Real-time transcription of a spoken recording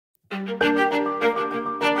We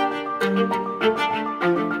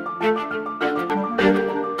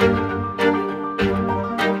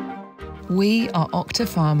are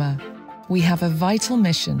Octapharma. We have a vital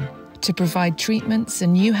mission to provide treatments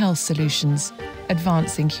and new health solutions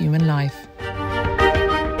advancing human life.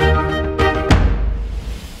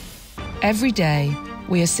 Every day,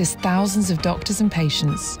 we assist thousands of doctors and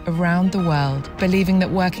patients around the world, believing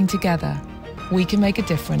that working together, we can make a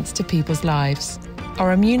difference to people's lives.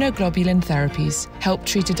 Our immunoglobulin therapies help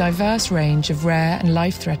treat a diverse range of rare and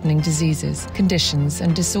life-threatening diseases, conditions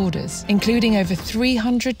and disorders, including over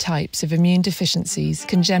 300 types of immune deficiencies,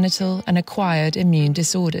 congenital and acquired immune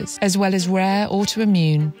disorders, as well as rare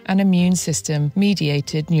autoimmune and immune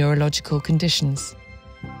system-mediated neurological conditions.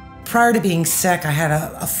 Prior to being sick, I had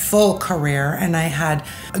a full career and I had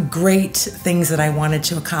great things that I wanted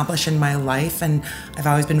to accomplish in my life, and I've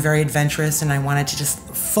always been very adventurous and I wanted to just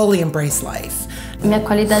fully embrace life. Minha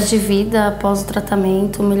qualidade de vida após o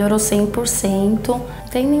tratamento melhorou 100%, não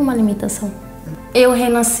tem nenhuma limitação. Eu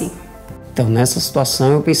renasci. Então, nessa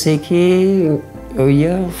situação, eu pensei que eu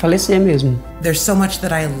ia falecer mesmo. There's so much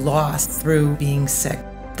that I lost through being sick.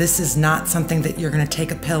 This is not something that you're going to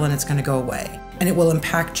take a pill and it's going to go away. And it will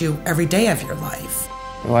impact you every day of your life.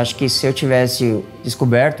 Eu acho que se eu tivesse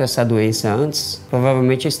descoberto essa doença antes,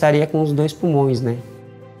 provavelmente eu estaria com os 2 pulmões, né?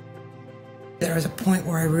 There was a point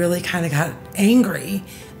where I really kind of got angry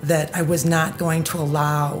that I was not going to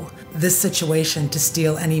allow this situation to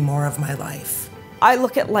steal any more of my life. I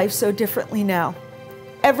look at life so differently now.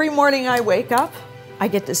 Every morning I wake up, I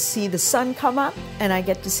get to see the sun come up and I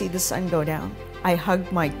get to see the sun go down. I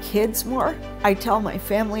hug my kids more. I tell my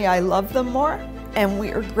family I love them more, and we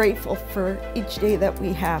are grateful for each day that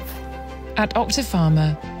we have. At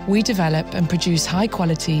Octapharma, we develop and produce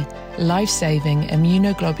high-quality, life-saving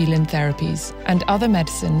immunoglobulin therapies and other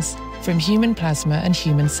medicines from human plasma and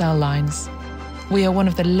human cell lines. We are one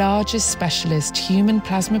of the largest specialist human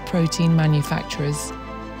plasma protein manufacturers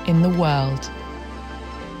in the world.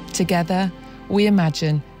 Together, we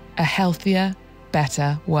imagine a healthier,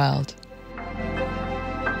 better world.